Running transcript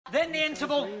then the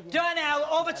interval. Darnell,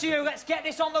 over to you. Let's get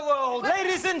this on the road.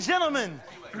 Ladies and gentlemen,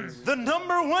 the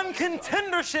 #1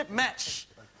 contendership match.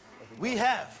 We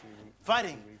have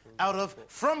fighting out of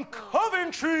from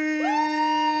Coventry,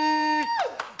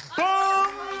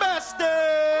 Bombastic.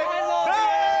 I love you.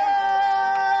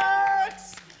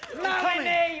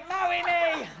 Marry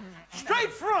me.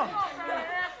 Straight from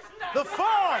the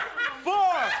far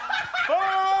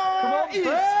east,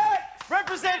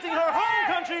 representing her home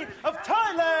country of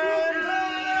Thailand,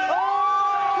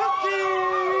 Cookie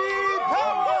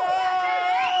Power!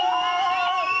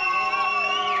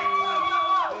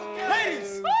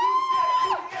 Ladies,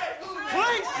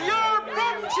 place your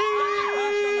bum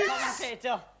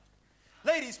cheeks!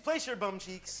 Ladies, place your bum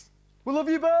cheeks. We love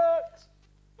you, Bert.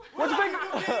 What do you think?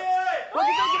 What do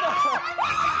you think about?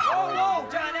 Oh,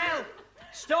 Darnell.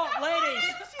 Stop, ladies.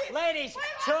 Ladies,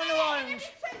 turn around.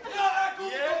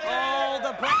 Oh,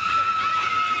 the breath.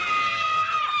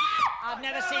 I've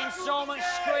never seen so much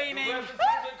screaming.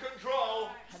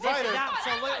 This is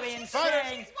absolutely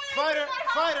insane. Fighter.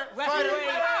 Referee.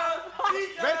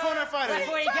 Red corner fighter.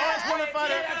 Referee, get Orange corner it.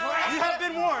 fighter. Get it. You have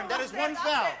been warned. That is one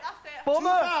foul. 2 Bomber!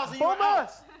 fouls and you are Bomber!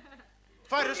 out.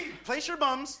 Fighters, place your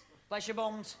bums. Place your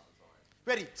bums.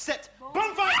 Ready, set,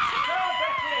 bum fight! Oh,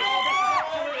 this is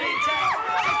absolutely intense.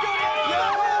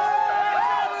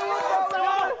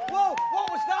 Whoa, what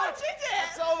was that?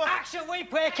 It's over. Action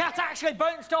replay. Cat actually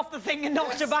bounced off the thing and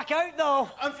knocked her back out, though.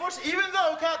 Unfortunately, even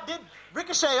though Cat did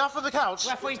ricochet off of the couch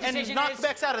Referee's and decision knocked is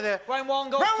Bex out of there, round one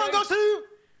goes round 1 goes to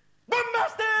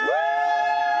Bombastic!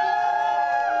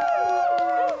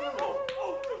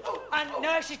 And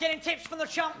now she's getting tips from the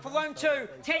champ for round 2.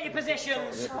 Take your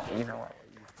positions.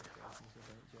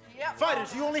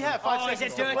 Fighters, you only have 5 Oh, he's a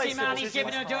seconds to dirty place man. your He's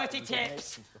positions. giving her dirty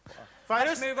tips.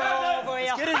 Fighters, Move her over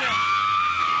here. get in there.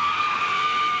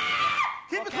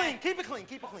 Keep it clean.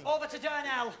 Over to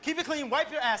Darnell. Keep it clean,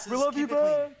 wipe your asses. We love you, Keep it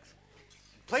clean. Bert.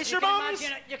 Place You your can, bums.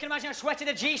 you can imagine how sweaty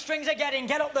the G-strings are getting.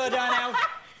 Get up there, Darnell.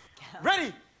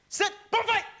 Ready, set, bum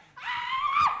fight!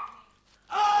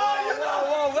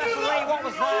 Whoa, referee, what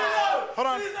was that? Hold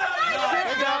on.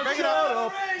 Break it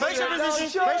up. Place your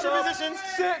positions.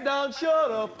 Sit down,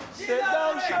 shut up. Sit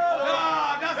down, shut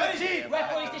up.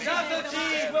 Referee's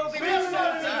decision will be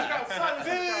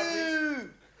Boo!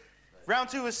 Round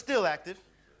 2 is still active.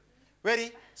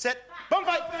 Ready, set, bum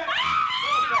fight!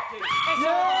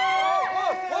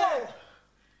 Whoa!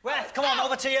 Ref, come on,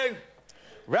 over to you.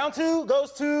 Round 2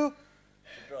 goes to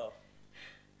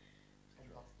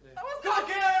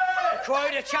The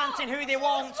crowd are chanting who they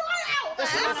want.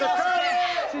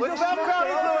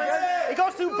 It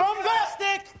goes to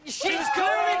Bombastic! She's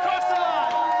Clearly crossed the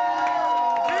line!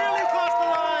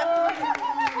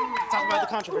 Talk about the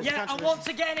controversy. Yeah, and once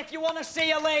again, if you want to see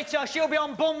her later, she'll be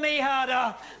on Bum Me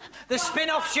Harder, the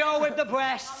spin-off show with the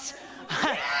breasts.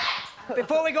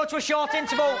 Before we go to a short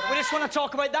interval, we just want to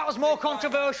talk about that was more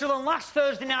controversial than last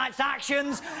Thursday night's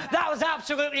actions. That was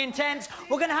absolutely intense.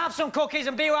 We're going to have some cookies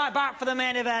and be right back for the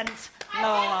main event. Oh,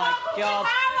 my God.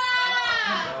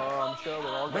 I'm sure we'll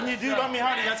all When you do Bum Me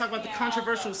Harder, you gotta talk about the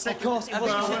controversial second. Of course, it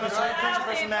was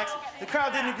controversial match. The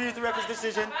crowd didn't agree with the referee's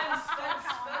decision.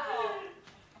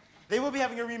 They will be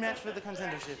having a rematch for the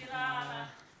contendership. That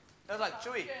was like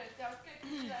chewy.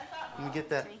 Let me get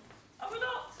that.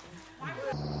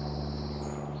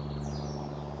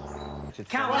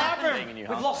 Can't what happened? We've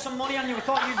lost some money on you. We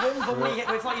thought you'd won, but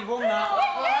we thought you'd won that.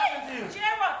 Do you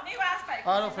know what? New aspect.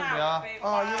 I don't think we are.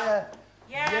 Oh, yeah.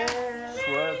 Yes.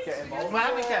 Swerve, get involved. What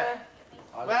happened, Kat?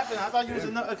 What happened? I thought you was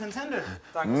a contender.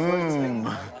 Right,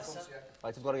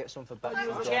 I've got to get some for Bex.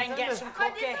 Jen, get some I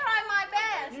cookie. did try my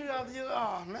best.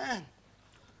 Oh, man.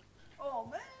 Oh,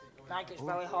 man. Like it's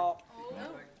very hot.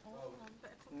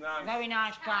 Very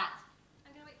nice, Cat.